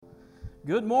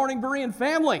Good morning, Berean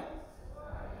family.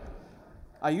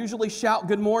 I usually shout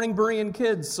good morning, Berean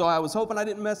kids, so I was hoping I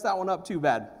didn't mess that one up too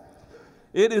bad.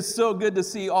 It is so good to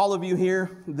see all of you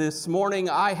here this morning.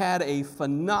 I had a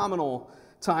phenomenal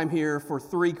time here for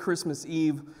 3 Christmas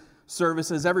Eve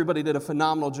services. Everybody did a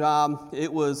phenomenal job.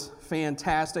 It was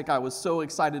fantastic. I was so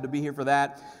excited to be here for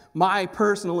that. My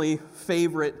personally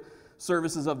favorite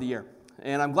services of the year.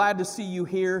 And I'm glad to see you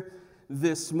here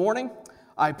this morning.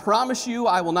 I promise you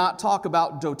I will not talk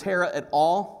about doTERRA at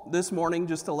all this morning,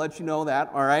 just to let you know that,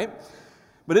 all right?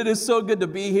 But it is so good to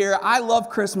be here. I love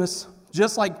Christmas,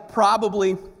 just like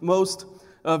probably most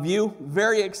of you.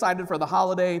 Very excited for the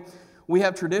holiday. We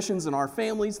have traditions in our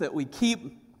families that we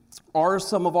keep.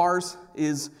 Some of ours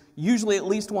is usually at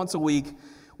least once a week.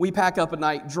 We pack up at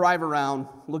night, drive around,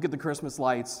 look at the Christmas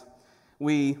lights.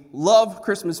 We love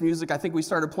Christmas music. I think we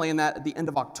started playing that at the end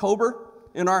of October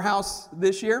in our house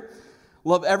this year.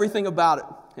 Love everything about it.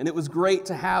 And it was great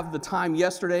to have the time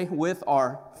yesterday with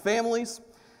our families.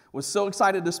 Was so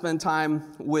excited to spend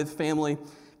time with family.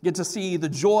 Get to see the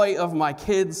joy of my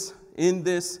kids in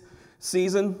this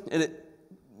season. And it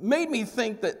made me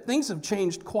think that things have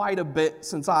changed quite a bit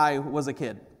since I was a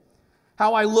kid.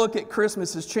 How I look at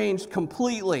Christmas has changed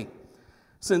completely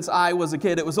since I was a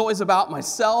kid. It was always about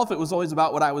myself. It was always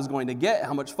about what I was going to get,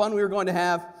 how much fun we were going to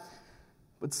have.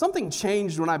 But something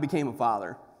changed when I became a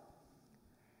father.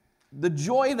 The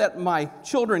joy that my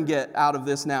children get out of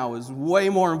this now is way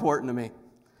more important to me.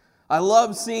 I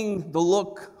love seeing the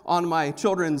look on my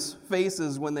children's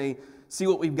faces when they see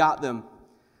what we've got them.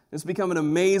 It's become an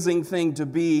amazing thing to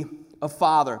be a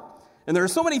father. And there are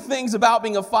so many things about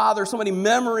being a father, so many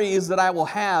memories that I will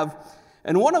have.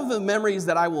 And one of the memories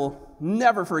that I will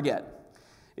never forget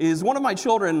is one of my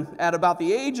children at about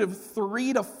the age of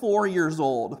 3 to 4 years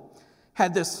old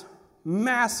had this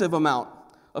massive amount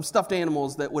of stuffed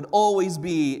animals that would always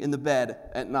be in the bed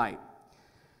at night.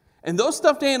 And those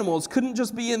stuffed animals couldn't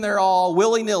just be in there all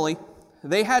willy-nilly.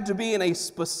 They had to be in a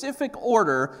specific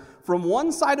order from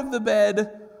one side of the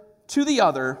bed to the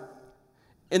other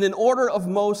in an order of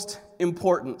most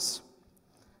importance.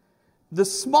 The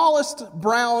smallest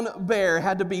brown bear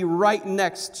had to be right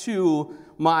next to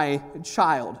my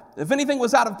child. If anything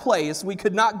was out of place, we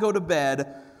could not go to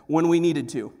bed when we needed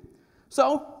to.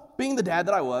 So, being the dad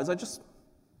that I was, I just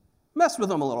messed with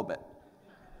them a little bit.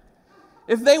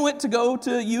 If they went to go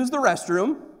to use the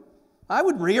restroom, I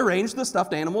would rearrange the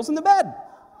stuffed animals in the bed.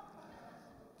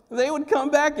 They would come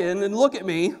back in and look at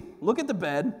me, look at the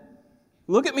bed,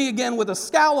 look at me again with a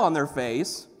scowl on their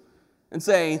face, and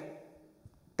say,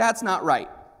 "That's not right."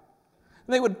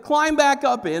 And they would climb back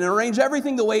up in and arrange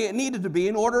everything the way it needed to be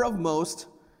in order of most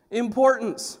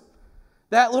importance.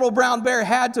 That little brown bear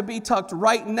had to be tucked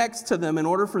right next to them in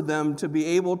order for them to be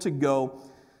able to go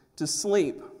to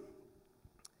sleep.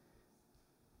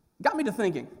 Got me to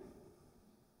thinking,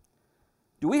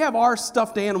 do we have our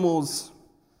stuffed animals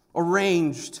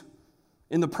arranged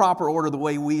in the proper order the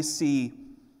way we see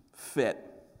fit?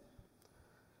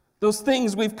 Those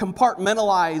things we've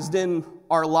compartmentalized in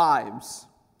our lives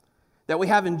that we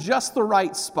have in just the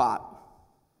right spot,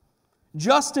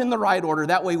 just in the right order,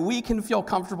 that way we can feel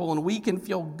comfortable and we can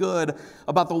feel good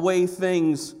about the way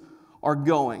things are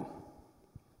going.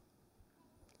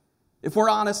 If we're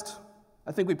honest,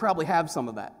 I think we probably have some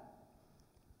of that.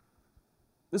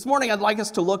 This morning, I'd like us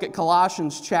to look at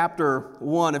Colossians chapter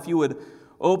 1. If you would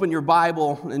open your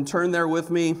Bible and turn there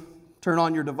with me, turn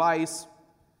on your device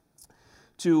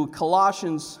to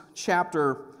Colossians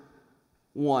chapter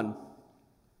 1.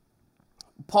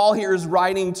 Paul here is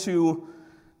writing to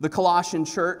the Colossian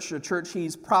church, a church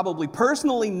he's probably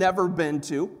personally never been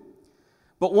to,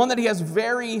 but one that he has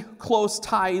very close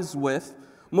ties with,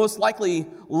 most likely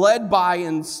led by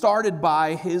and started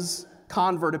by his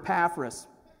convert Epaphras.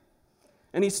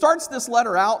 And he starts this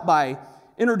letter out by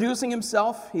introducing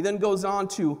himself. He then goes on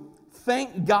to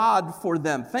thank God for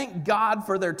them, thank God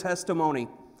for their testimony,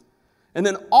 and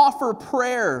then offer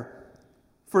prayer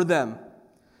for them.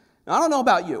 Now, I don't know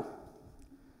about you,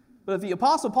 but if the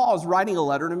Apostle Paul is writing a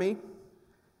letter to me,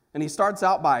 and he starts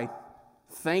out by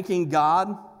thanking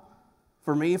God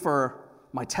for me, for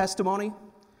my testimony,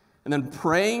 and then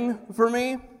praying for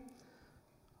me,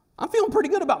 I'm feeling pretty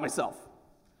good about myself.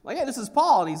 Like, hey, this is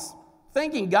Paul, and he's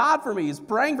thanking God for me. He's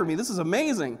praying for me. This is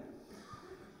amazing.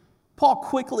 Paul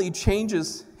quickly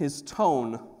changes his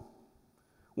tone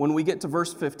when we get to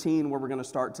verse 15, where we're going to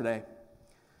start today.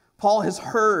 Paul has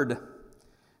heard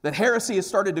that heresy has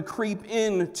started to creep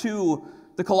into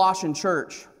the Colossian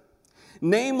church.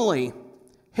 Namely,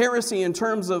 heresy in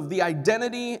terms of the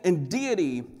identity and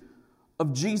deity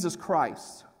of Jesus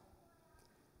Christ.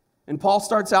 And Paul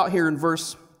starts out here in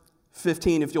verse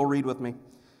 15, if you'll read with me.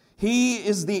 He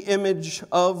is the image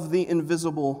of the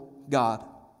invisible God,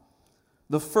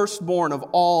 the firstborn of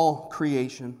all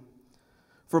creation.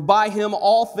 For by him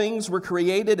all things were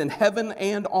created in heaven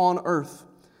and on earth,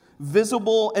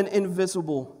 visible and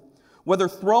invisible, whether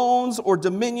thrones or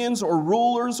dominions or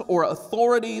rulers or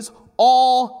authorities,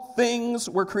 all things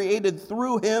were created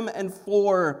through him and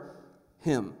for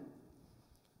him.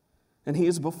 And he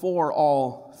is before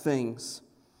all things,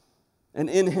 and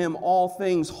in him all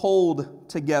things hold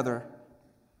together.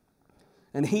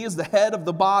 And he is the head of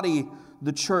the body,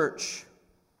 the church.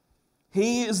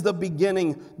 He is the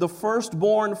beginning, the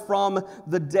firstborn from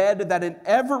the dead, that in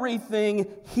everything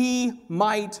he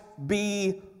might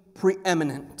be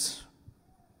preeminent.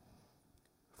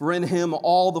 For in him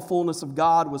all the fullness of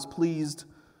God was pleased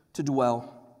to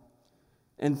dwell,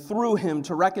 and through him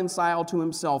to reconcile to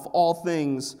himself all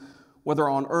things, whether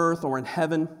on earth or in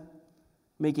heaven,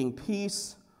 making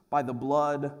peace by the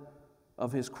blood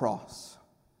of his cross.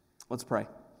 Let's pray.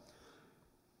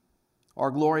 Our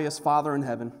glorious Father in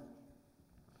heaven,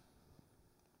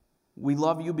 we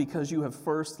love you because you have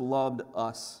first loved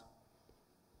us.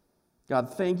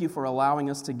 God, thank you for allowing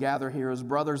us to gather here as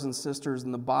brothers and sisters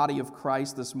in the body of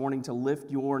Christ this morning to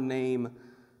lift your name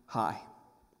high.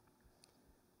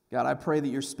 God, I pray that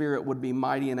your Spirit would be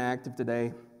mighty and active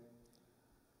today.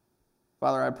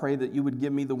 Father, I pray that you would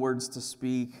give me the words to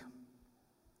speak,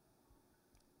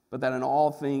 but that in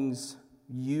all things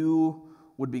you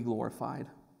would be glorified.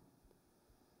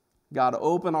 God,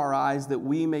 open our eyes that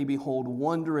we may behold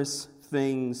wondrous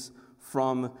things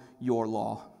from your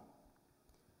law.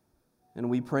 And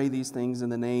we pray these things in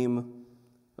the name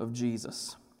of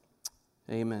Jesus.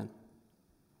 Amen.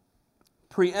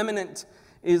 Preeminent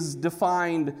is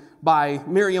defined by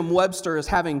Merriam-Webster as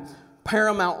having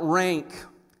paramount rank,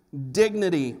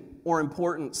 dignity, or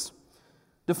importance.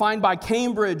 Defined by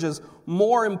Cambridge as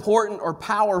more important or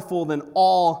powerful than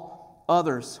all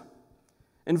others.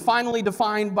 And finally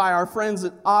defined by our friends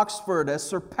at Oxford as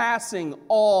surpassing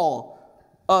all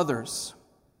others.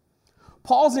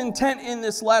 Paul's intent in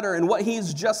this letter and what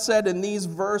he's just said in these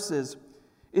verses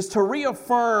is to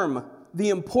reaffirm the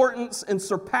importance and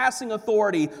surpassing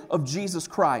authority of Jesus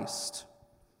Christ.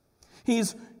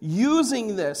 He's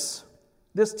using this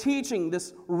teaching,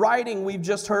 this writing we've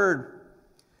just heard,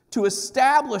 to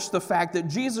establish the fact that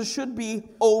Jesus should be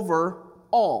over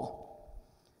all.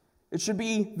 It should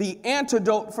be the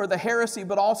antidote for the heresy,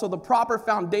 but also the proper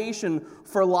foundation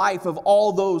for life of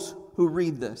all those who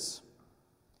read this.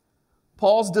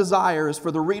 Paul's desire is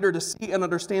for the reader to see and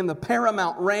understand the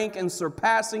paramount rank and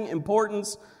surpassing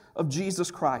importance of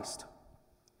Jesus Christ.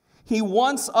 He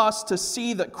wants us to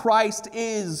see that Christ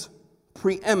is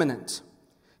preeminent.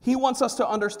 He wants us to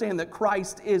understand that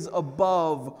Christ is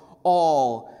above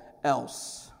all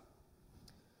else.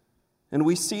 And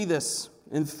we see this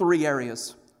in three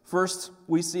areas. First,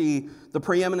 we see the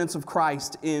preeminence of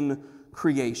Christ in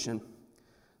creation.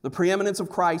 The preeminence of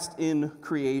Christ in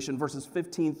creation, verses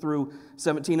 15 through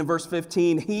 17. In verse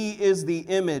 15, he is the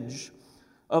image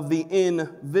of the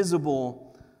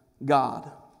invisible God.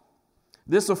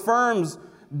 This affirms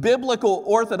biblical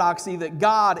orthodoxy that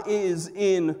God is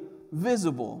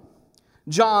invisible.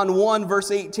 John 1 verse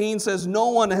 18 says, no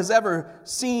one has ever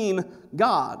seen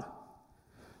God.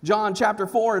 John chapter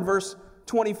 4 and verse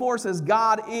 24 says,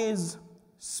 God is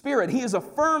spirit. He is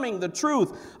affirming the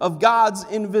truth of God's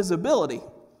invisibility.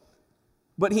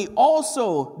 But he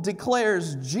also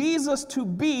declares Jesus to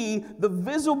be the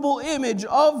visible image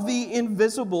of the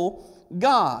invisible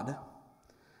God.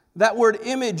 That word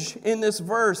image in this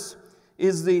verse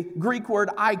is the Greek word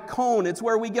icon. It's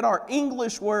where we get our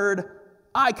English word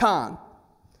icon.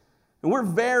 And we're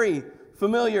very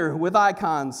familiar with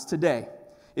icons today.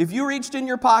 If you reached in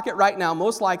your pocket right now,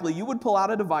 most likely you would pull out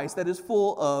a device that is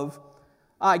full of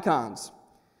icons.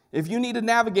 If you need to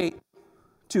navigate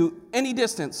to any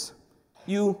distance,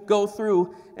 you go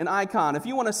through an icon. If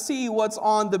you want to see what's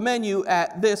on the menu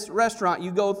at this restaurant,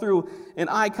 you go through an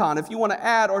icon. If you want to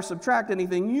add or subtract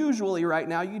anything, usually right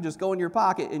now, you just go in your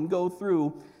pocket and go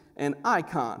through an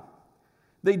icon.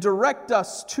 They direct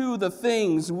us to the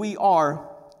things we are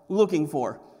looking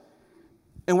for.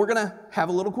 And we're going to have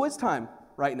a little quiz time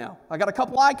right now. I got a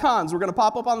couple icons we're going to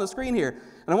pop up on the screen here.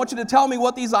 And I want you to tell me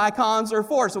what these icons are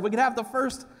for. So we can have the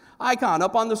first icon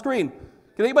up on the screen.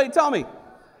 Can anybody tell me?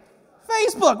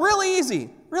 Facebook, really easy.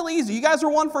 Really easy. You guys are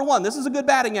 1 for 1. This is a good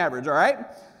batting average, all right?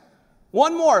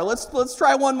 One more. Let's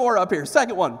try one more up here.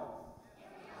 Second one.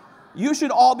 You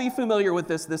should all be familiar with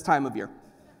this time of year.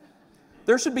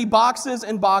 There should be boxes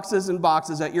and boxes and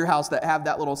boxes at your house that have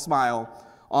that little smile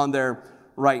on there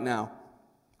right now.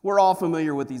 We're all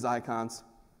familiar with these icons.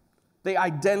 They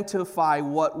identify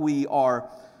what we are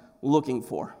looking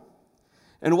for.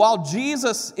 And while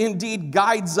Jesus indeed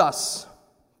guides us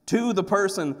to the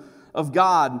person of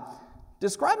God,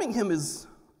 describing him as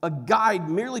a guide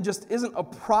merely just isn't a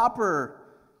proper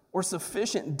or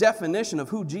sufficient definition of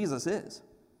who Jesus is.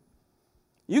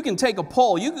 You can take a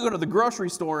poll. You can go to the grocery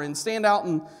store and stand out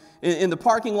in the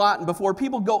parking lot, and before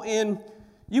people go in,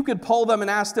 you could poll them and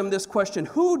ask them this question: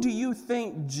 who do you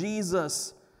think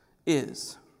Jesus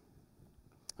is?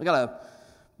 I got a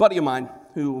buddy of mine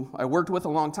who I worked with a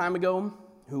long time ago,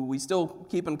 who we still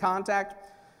keep in contact.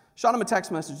 Shot him a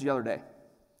text message the other day.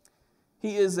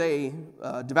 He is a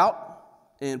devout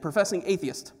and professing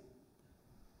atheist.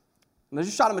 And I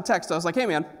just shot him a text. I was like, hey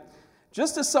man,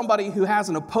 just as somebody who has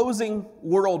an opposing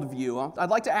worldview, I'd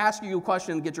like to ask you a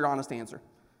question and get your honest answer.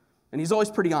 And he's always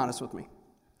pretty honest with me.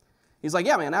 He's like,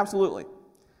 yeah man, absolutely.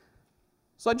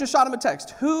 So I just shot him a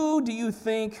text. Who do you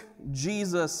think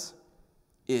Jesus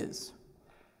is?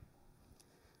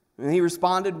 And he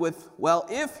responded with, well,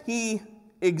 if he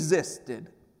existed,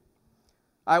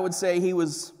 I would say he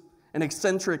was an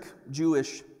eccentric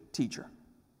Jewish teacher.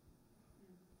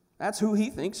 That's who he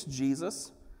thinks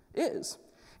Jesus is.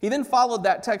 He then followed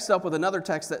that text up with another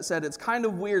text that said, it's kind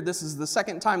of weird, this is the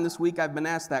second time this week I've been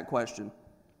asked that question.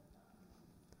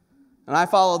 And I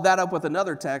followed that up with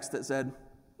another text that said,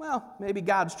 well, maybe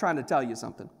God's trying to tell you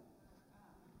something.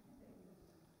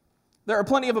 There are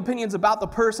plenty of opinions about the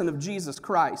person of Jesus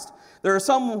Christ. There are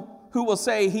some who will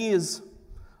say he is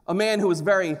a man who is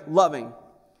very loving.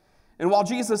 And while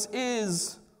Jesus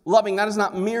is loving, that is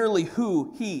not merely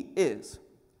who he is.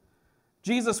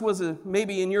 Jesus was,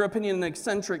 maybe in your opinion, an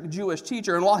eccentric Jewish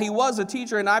teacher. And while he was a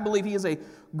teacher, and I believe he is a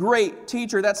great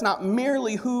teacher, that's not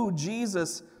merely who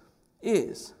Jesus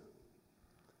is.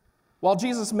 While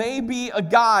Jesus may be a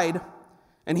guide,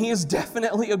 and he is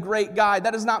definitely a great guide,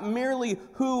 that is not merely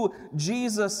who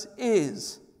Jesus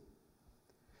is.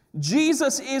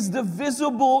 Jesus is the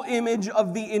visible image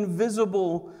of the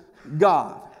invisible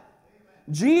God.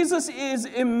 Jesus is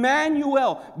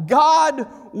Emmanuel, God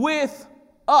with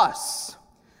us.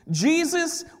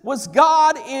 Jesus was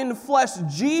God in flesh.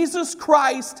 Jesus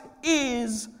Christ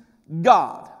is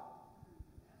God.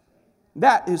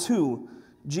 That is who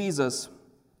Jesus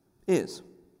is.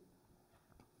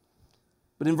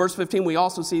 But in verse 15 we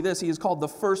also see this: he is called the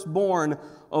firstborn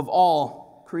of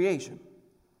all creation.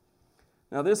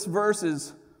 Now this verse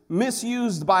is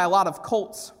misused by a lot of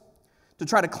cults to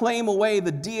try to claim away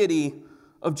the deity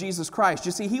of Jesus Christ.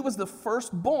 You see, he was the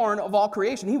firstborn of all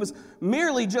creation. He was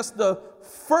merely just the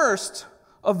first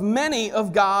of many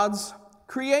of God's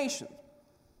creation.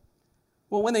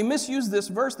 Well, when they misuse this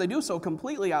verse, they do so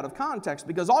completely out of context,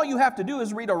 because all you have to do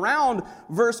is read around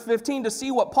verse 15 to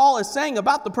see what Paul is saying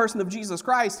about the person of Jesus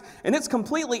Christ, and it's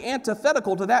completely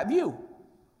antithetical to that view.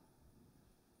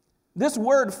 This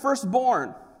word,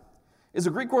 firstborn, is a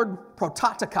Greek word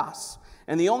prototokos,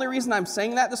 and the only reason I'm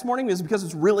saying that this morning is because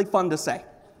it's really fun to say.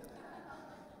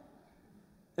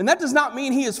 And that does not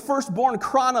mean he is firstborn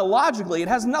chronologically. It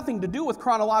has nothing to do with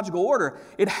chronological order.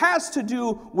 It has to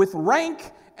do with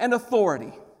rank and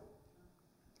authority.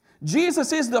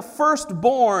 Jesus is the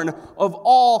firstborn of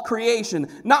all creation,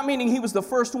 not meaning he was the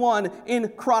first one in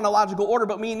chronological order,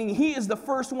 but meaning he is the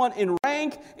first one in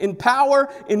rank, in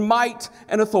power, in might,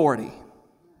 and authority.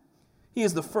 He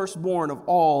is the firstborn of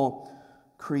all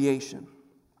creation.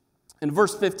 And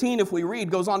verse 15, if we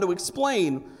read, goes on to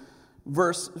explain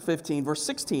verse 15. Verse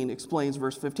 16 explains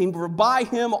verse 15. For by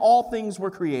him all things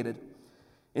were created,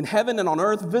 in heaven and on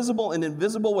earth, visible and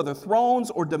invisible, whether thrones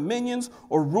or dominions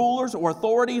or rulers or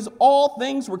authorities, all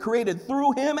things were created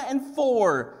through him and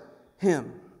for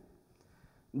him.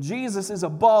 Jesus is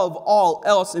above all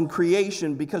else in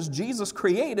creation because Jesus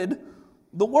created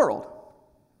the world.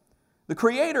 The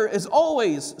Creator is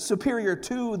always superior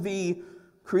to the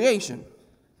creation.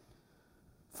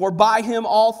 For by him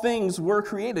all things were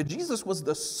created. Jesus was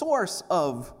the source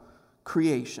of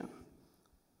creation.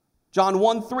 John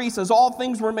 1:3 says, all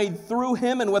things were made through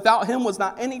him, and without him was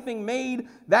not anything made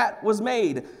that was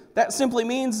made. That simply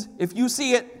means, if you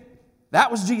see it,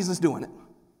 that was Jesus doing it.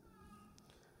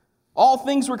 All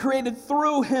things were created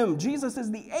through him. Jesus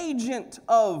is the agent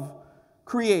of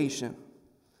creation.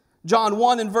 John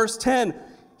 1 and verse 10,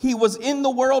 he was in the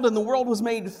world, and the world was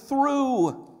made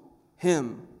through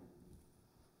him.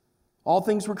 All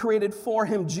things were created for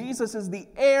him. Jesus is the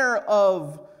heir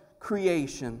of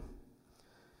creation.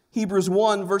 Hebrews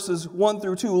 1 verses 1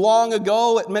 through 2. Long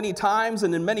ago, at many times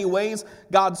and in many ways,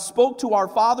 God spoke to our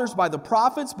fathers by the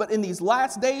prophets, but in these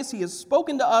last days he has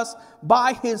spoken to us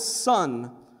by his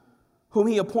Son, whom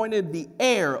he appointed the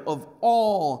heir of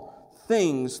all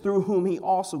things, through whom he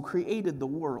also created the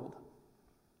world.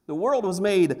 The world was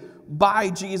made by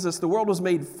Jesus, the world was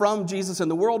made from Jesus,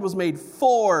 and the world was made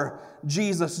for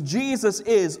Jesus. Jesus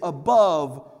is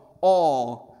above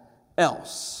all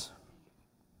else.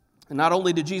 And not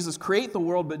only did Jesus create the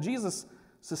world, but Jesus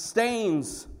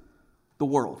sustains the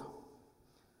world.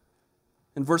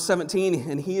 In verse 17,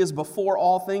 and he is before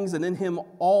all things, and in him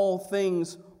all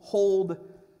things hold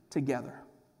together.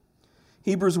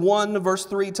 Hebrews 1 verse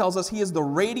 3 tells us he is the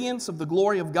radiance of the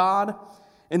glory of God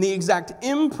and the exact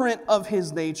imprint of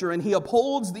his nature, and he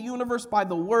upholds the universe by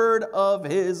the word of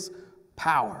his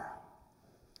power.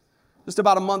 Just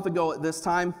about a month ago at this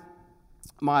time,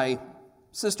 my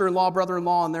sister-in-law,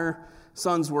 brother-in-law, and their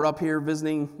sons were up here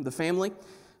visiting the family.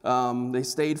 They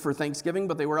stayed for Thanksgiving,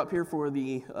 but they were up here for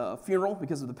the funeral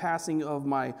because of the passing of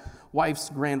my wife's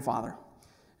grandfather.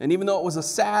 And even though it was a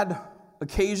sad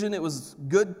occasion, it was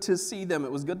good to see them.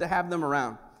 It was good to have them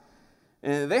around.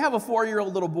 And they have a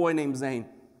 4-year-old little boy named Zane.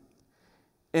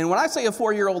 And when I say a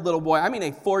 4-year-old little boy, I mean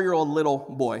a 4-year-old little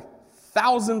boy.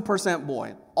 1,000%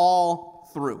 boy, all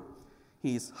through.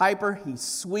 He's hyper, he's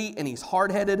sweet, and he's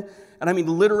hard-headed. And I mean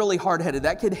literally hard-headed.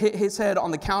 That kid hit his head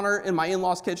on the counter in my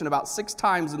in-laws' kitchen about 6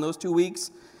 times in those 2 weeks.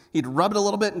 He'd rub it a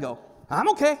little bit and go, I'm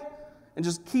okay, and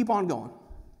just keep on going.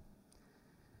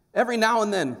 Every now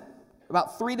and then,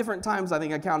 about 3 different times I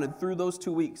think I counted through those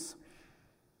 2 weeks,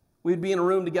 we'd be in a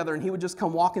room together and he would just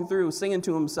come walking through singing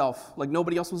to himself like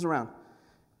nobody else was around.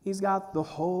 He's got the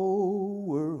whole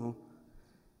world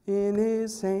in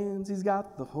his hands. He's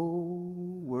got the whole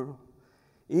world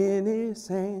in his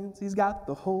hands. He's got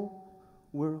the whole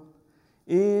world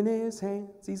in his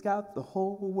hands. He's got the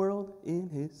whole world in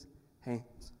his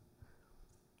hands.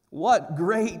 What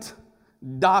great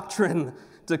doctrine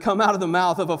to come out of the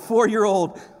mouth of a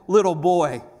 4-year-old little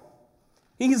boy.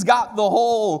 He's got the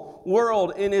whole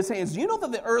world in his hands. Do you know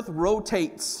that the earth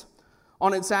rotates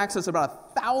on its axis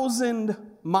about 1,000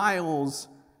 miles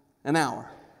an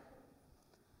hour?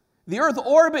 The earth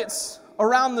orbits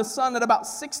around the sun at about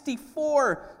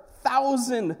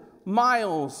 64,000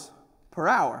 miles per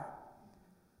hour.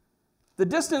 The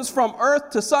distance from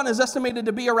earth to sun is estimated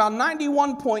to be around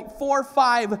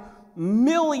 91.45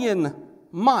 million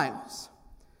miles.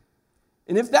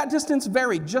 And if that distance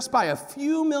varied just by a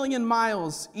few million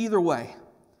miles either way,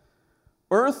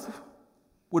 Earth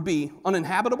would be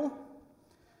uninhabitable.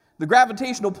 The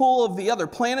gravitational pull of the other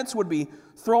planets would be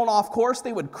thrown off course.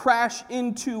 They would crash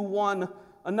into one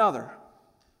another.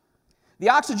 The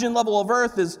oxygen level of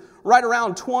Earth is right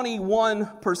around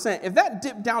 21%. If that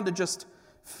dipped down to just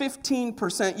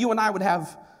 15%, you and I would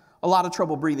have a lot of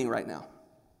trouble breathing right now.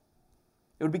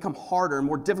 It would become harder and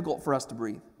more difficult for us to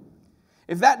breathe.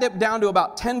 If that dipped down to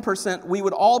about 10%, we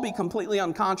would all be completely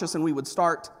unconscious and we would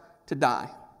start to die.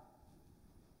 I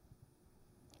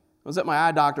was at my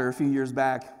eye doctor a few years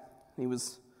back. He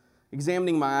was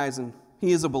examining my eyes, and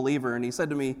he is a believer, and he said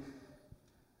to me,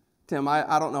 Tim,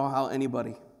 I don't know how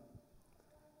anybody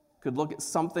could look at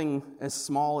something as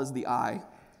small as the eye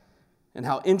and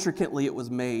how intricately it was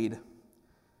made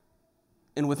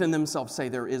and within themselves say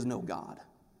there is no God.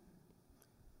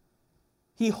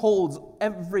 He holds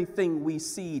everything we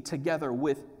see together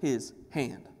with his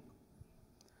hand.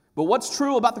 But what's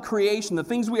true about the creation, the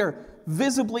things we are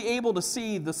visibly able to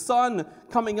see, the sun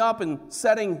coming up and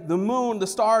setting, the moon, the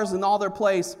stars in all their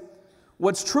place,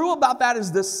 what's true about that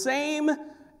is the same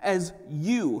as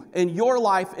you and your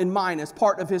life and mine as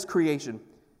part of his creation.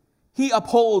 He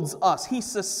upholds us. He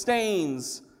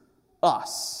sustains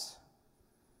us.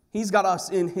 He's got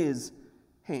us in his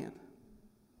hand.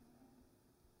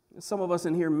 Some of us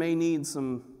in here may need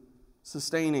some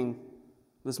sustaining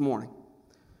this morning.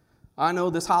 I know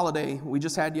this holiday we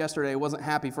just had yesterday wasn't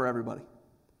happy for everybody.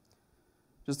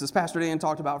 Just as Pastor Dan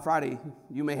talked about Friday,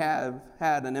 you may have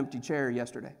had an empty chair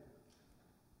yesterday.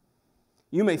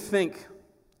 You may think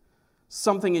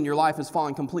something in your life is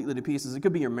falling completely to pieces. It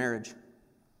could be your marriage.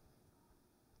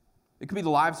 It could be the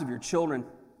lives of your children.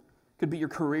 It could be your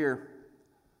career.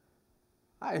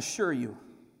 I assure you,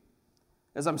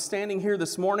 as I'm standing here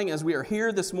this morning, as we are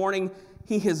here this morning,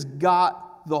 he has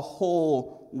got the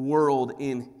whole world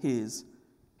in his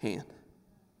hand.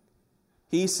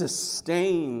 He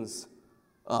sustains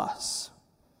us.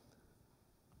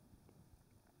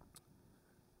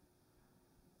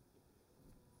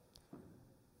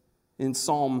 In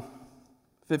Psalm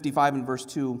 55 and verse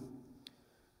 2,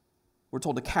 we're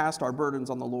told to cast our burdens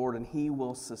on the Lord and he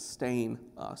will sustain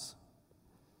us.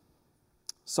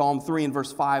 Psalm 3 and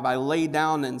verse 5, I lay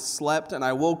down and slept, and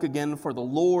I woke again, for the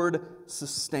Lord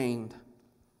sustained.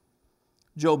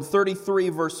 Job 33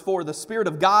 verse 4, the Spirit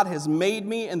of God has made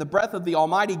me, and the breath of the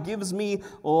Almighty gives me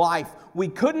life. We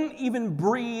couldn't even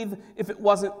breathe if it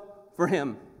wasn't for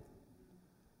him.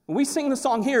 When we sing the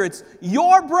song here, it's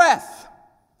your breath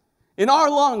in our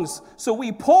lungs, so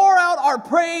we pour out our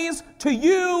praise to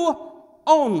you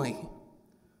only.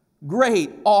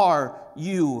 Great are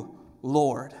you,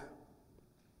 Lord.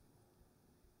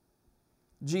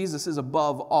 Jesus is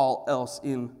above all else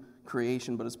in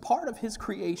creation, but as part of his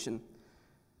creation,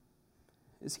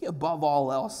 is he above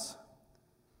all else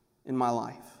in my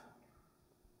life?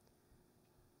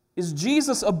 Is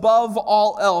Jesus above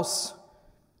all else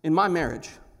in my marriage?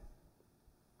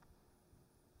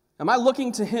 Am I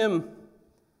looking to him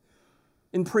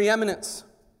in preeminence,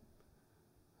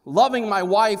 loving my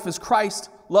wife as Christ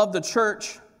loved the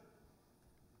church?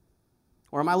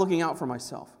 Or am I looking out for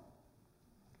myself?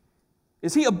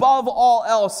 Is he above all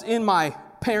else in my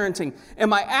parenting?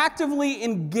 Am I actively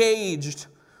engaged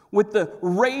with the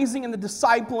raising and the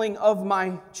discipling of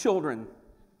my children?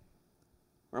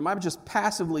 Or am I just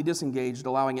passively disengaged,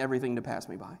 allowing everything to pass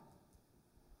me by?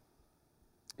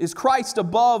 Is Christ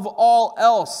above all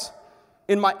else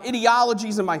in my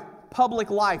ideologies and my public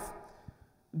life?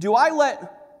 Do I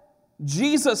let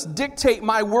Jesus dictate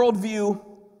my worldview,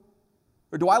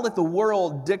 or do I let the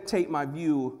world dictate my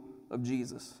view of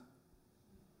Jesus?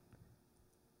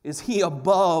 Is he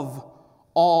above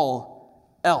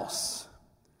all else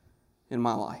in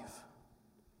my life?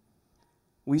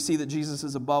 We see that Jesus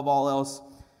is above all else,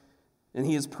 and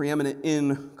he is preeminent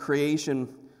in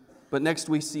creation. But next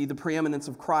we see the preeminence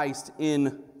of Christ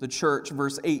in the church,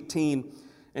 verse 18.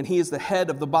 And he is the head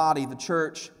of the body, the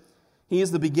church. He is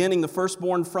the beginning, the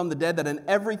firstborn from the dead, that in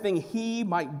everything he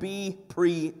might be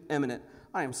preeminent.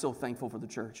 I am so thankful for the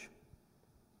church.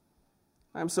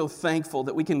 I am so thankful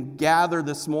that we can gather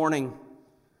this morning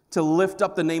to lift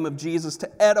up the name of Jesus,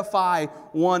 to edify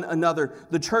one another.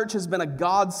 The church has been a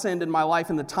godsend in my life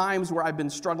in the times where I've been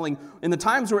struggling, in the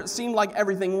times where it seemed like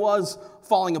everything was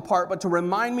falling apart, but to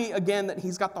remind me again that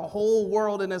he's got the whole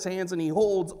world in his hands and he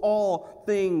holds all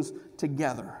things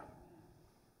together.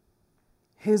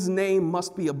 His name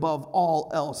must be above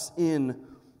all else in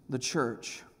the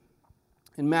church.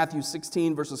 In Matthew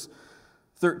 16, verses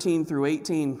 13 through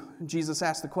 18, Jesus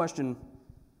asked the question,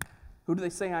 who do they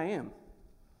say I am?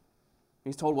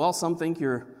 He's told, well, some think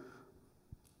you're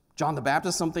John the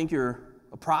Baptist, some think you're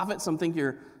a prophet, some think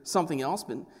you're something else.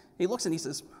 But he looks and he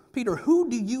says, Peter, who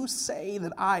do you say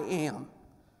that I am?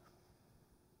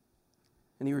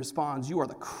 And he responds, you are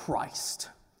the Christ,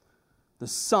 the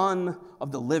Son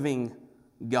of the living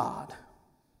God.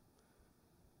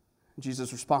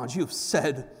 Jesus responds, you have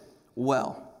said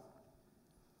well.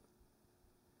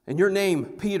 And your name,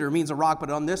 Peter, means a rock, but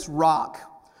on this rock,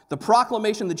 the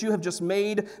proclamation that you have just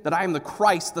made, that I am the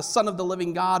Christ, the Son of the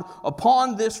living God,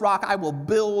 upon this rock I will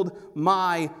build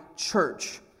my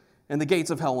church, and the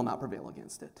gates of hell will not prevail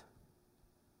against it.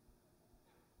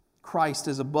 Christ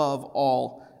is above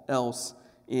all else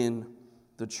in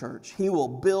the church. He will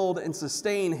build and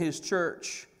sustain his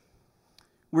church.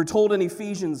 We're told in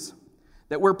Ephesians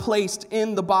that we're placed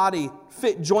in the body,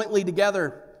 fit jointly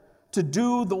together to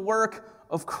do the work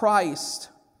of Christ,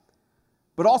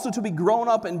 but also to be grown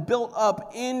up and built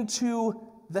up into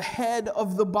the head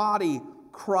of the body,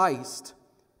 Christ.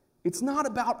 It's not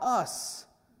about us.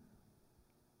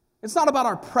 It's not about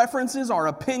our preferences, our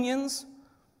opinions.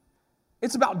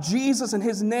 It's about Jesus and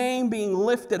his name being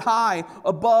lifted high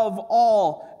above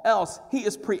all else. He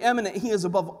is preeminent. He is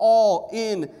above all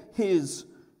in his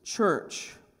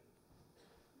church.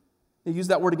 They use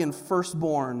that word again,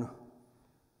 firstborn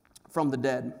from the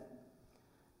dead.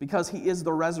 Because he is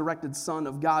the resurrected Son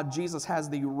of God, Jesus has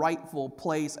the rightful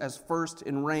place as first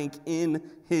in rank in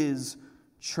his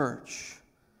church.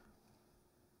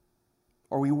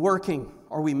 Are we working?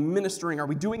 Are we ministering? Are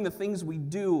we doing the things we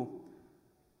do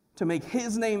to make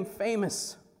his name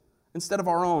famous instead of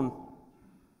our own?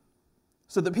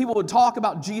 So that people would talk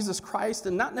about Jesus Christ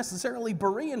and not necessarily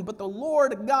Berean, but the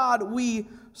Lord God we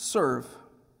serve.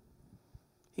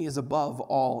 He is above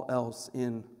all else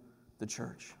in the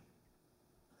church.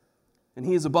 And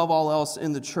he is above all else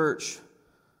in the church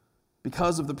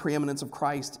because of the preeminence of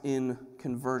Christ in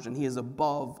conversion. He is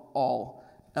above all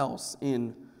else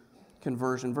in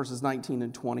conversion. Verses 19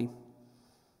 and 20.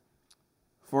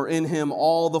 For in him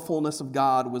all the fullness of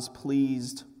God was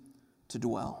pleased to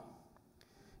dwell.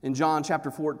 In John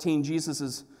chapter 14, Jesus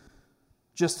is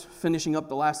just finishing up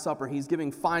the Last Supper. He's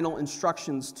giving final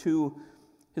instructions to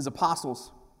his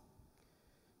apostles.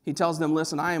 He tells them,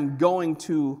 listen, I am going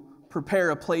to prepare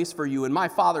a place for you. In my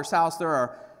Father's house there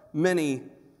are many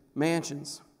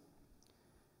mansions.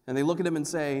 And they look at him and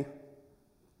say,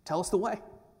 tell us the way.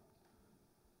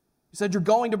 You said you're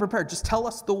going to prepare. Just tell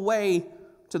us the way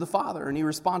to the Father. And he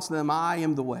responds to them, I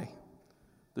am the way,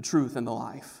 the truth, and the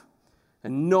life.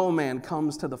 and no man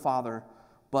comes to the Father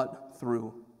but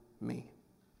through me.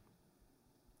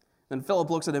 Then Philip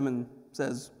looks at him and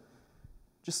says,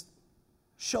 just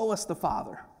show us the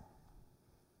Father,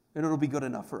 and it'll be good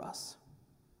enough for us.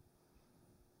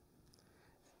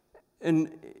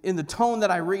 And in the tone that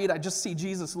I read, I just see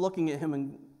Jesus looking at him,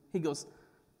 and he goes,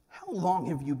 how long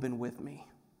have you been with me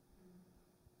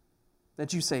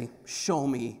that you say, show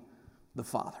me the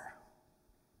Father?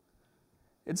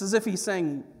 It's as if he's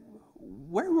saying,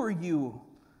 where were you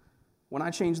when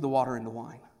I changed the water into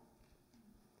wine?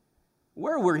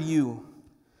 Where were you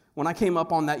when I came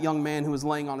up on that young man who was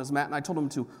laying on his mat and I told him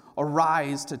to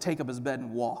arise, to take up his bed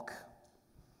and walk?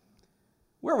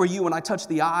 Where were you when I touched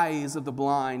the eyes of the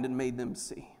blind and made them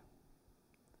see?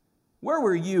 Where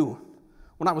were you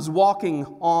when I was walking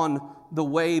on the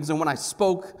waves and when I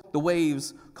spoke, the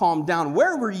waves calmed down?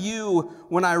 Where were you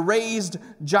when I raised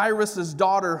Jairus'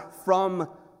 daughter from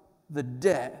the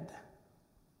dead?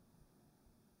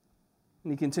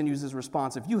 And he continues his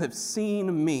response, if you have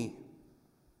seen me,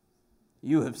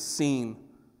 you have seen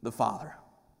the Father.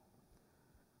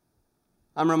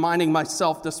 I'm reminding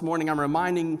myself this morning, I'm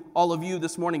reminding all of you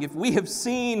this morning, if we have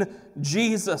seen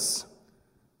Jesus,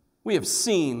 we have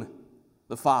seen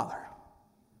the Father.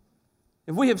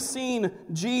 If we have seen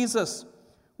Jesus,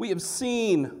 we have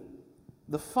seen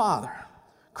the Father.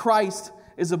 Christ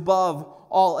is above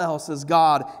all else as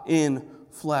God in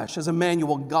flesh, as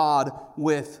Emmanuel, God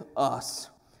with us.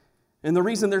 And the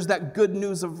reason there's that good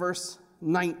news of verse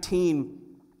 19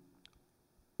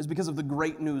 is because of the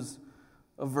great news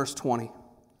of verse 20.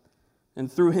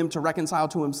 And through him to reconcile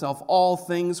to himself all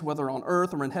things, whether on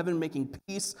earth or in heaven, making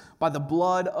peace by the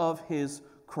blood of his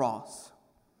cross.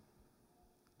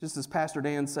 Just as Pastor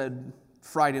Dan said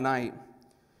Friday night,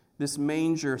 this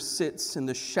manger sits in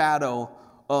the shadow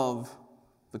of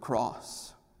the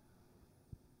cross.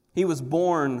 He was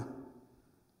born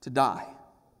to die.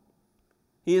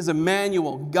 He is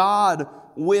Emmanuel, God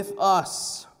with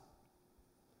us,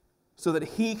 so that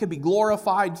he could be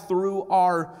glorified through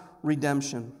our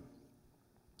redemption.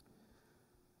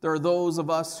 There are those of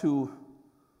us who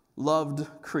loved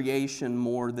creation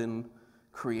more than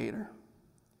Creator.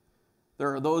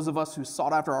 There are those of us who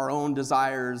sought after our own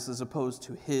desires as opposed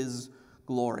to his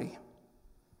glory.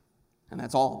 And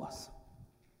that's all of us.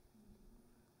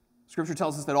 Scripture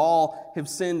tells us that all have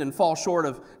sinned and fall short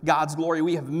of God's glory.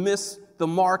 We have missed the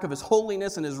mark of his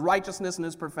holiness and his righteousness and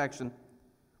his perfection.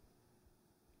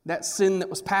 That sin that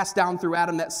was passed down through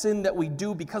Adam, that sin that we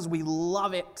do because we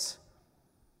love it,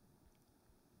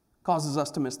 causes us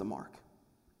to miss the mark.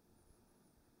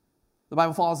 The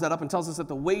Bible follows that up and tells us that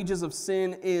the wages of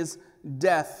sin is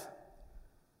death.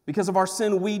 Because of our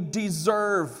sin, we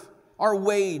deserve, our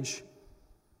wage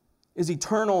is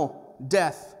eternal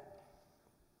death,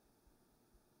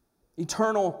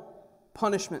 eternal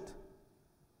punishment.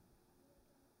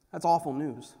 That's awful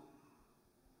news.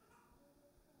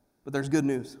 But there's good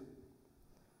news.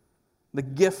 The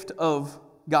gift of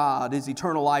God is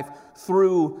eternal life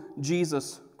through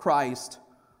Jesus Christ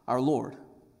our Lord.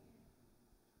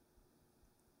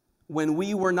 When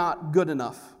we were not good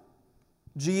enough,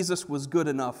 Jesus was good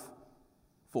enough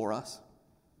for us.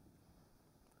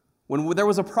 When there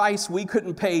was a price we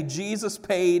couldn't pay, Jesus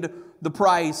paid the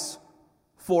price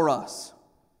for us.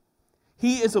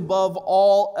 He is above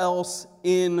all else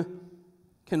in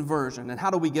conversion. And how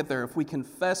do we get there? If we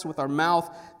confess with our mouth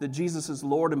that Jesus is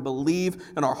Lord and believe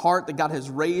in our heart that God has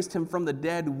raised him from the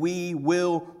dead, we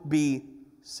will be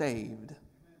saved.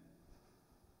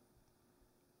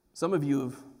 Some of you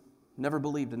have never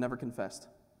believed and never confessed.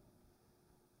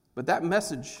 But that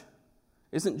message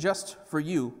isn't just for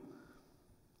you.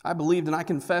 I believed and I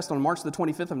confessed on March the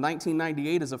 25th of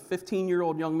 1998 as a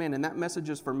 15-year-old young man, and that message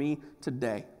is for me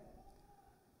today.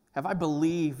 Have I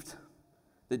believed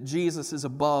that Jesus is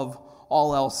above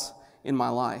all else in my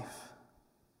life?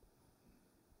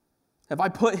 Have I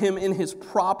put him in his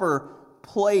proper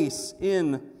place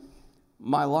in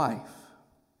my life?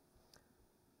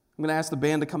 I'm going to ask the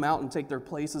band to come out and take their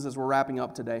places as we're wrapping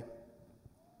up today.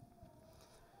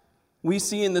 We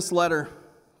see in this letter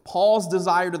Paul's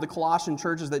desire to the Colossian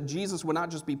church is that Jesus would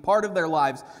not just be part of their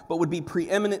lives, but would be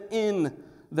preeminent in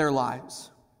their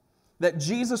lives. That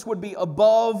Jesus would be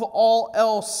above all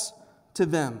else to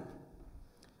them.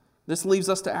 This leaves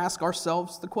us to ask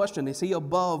ourselves the question, is he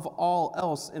above all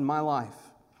else in my life?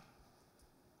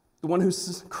 The one who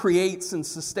creates and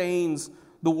sustains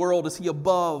the world, is he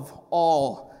above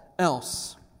all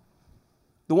else?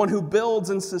 The one who builds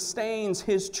and sustains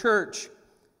his church,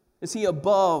 is he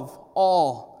above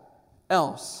all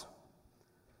else?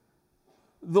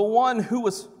 The one who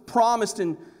was promised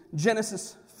in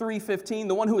Genesis 3:15,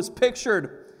 the one who is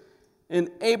pictured in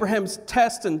Abraham's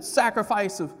test and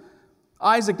sacrifice of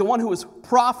Isaac, the one who was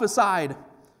prophesied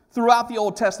throughout the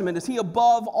Old Testament, is he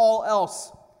above all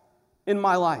else in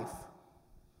my life?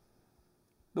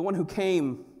 The one who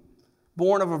came,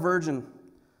 born of a virgin,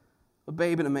 a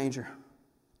babe in a manger.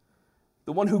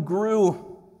 The one who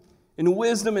grew in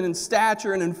wisdom and in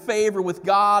stature and in favor with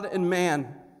God and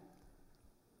man.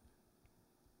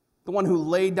 The one who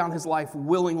laid down his life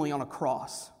willingly on a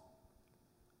cross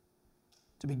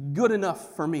to be good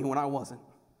enough for me when I wasn't,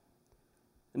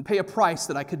 and pay a price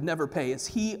that I could never pay. Is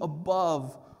he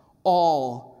above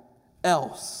all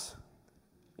else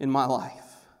in my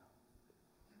life?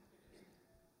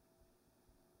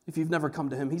 If you've never come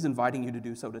to him, he's inviting you to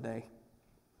do so today.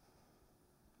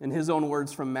 In his own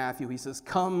words from Matthew, he says,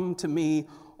 "Come to me,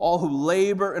 all who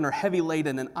labor and are heavy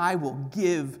laden, and I will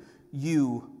give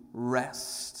you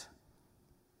rest.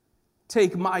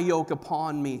 Take my yoke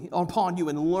upon you,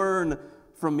 and learn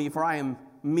from me, for I am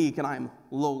meek and I am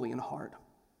lowly in heart.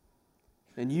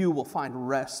 And you will find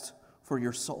rest for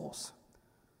your souls,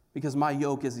 because my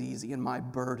yoke is easy and my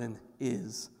burden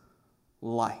is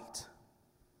light."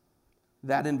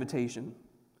 That invitation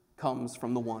comes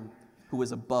from the one who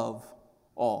is above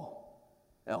all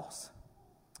else.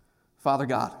 Father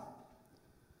God,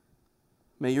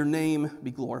 may your name be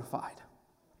glorified.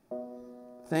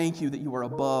 Thank you that you are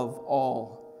above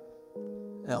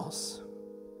all else.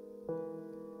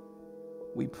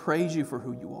 We praise you for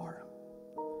who you are.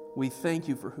 We thank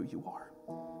you for who you are.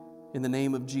 In the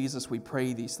name of Jesus, we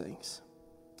pray these things.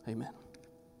 Amen.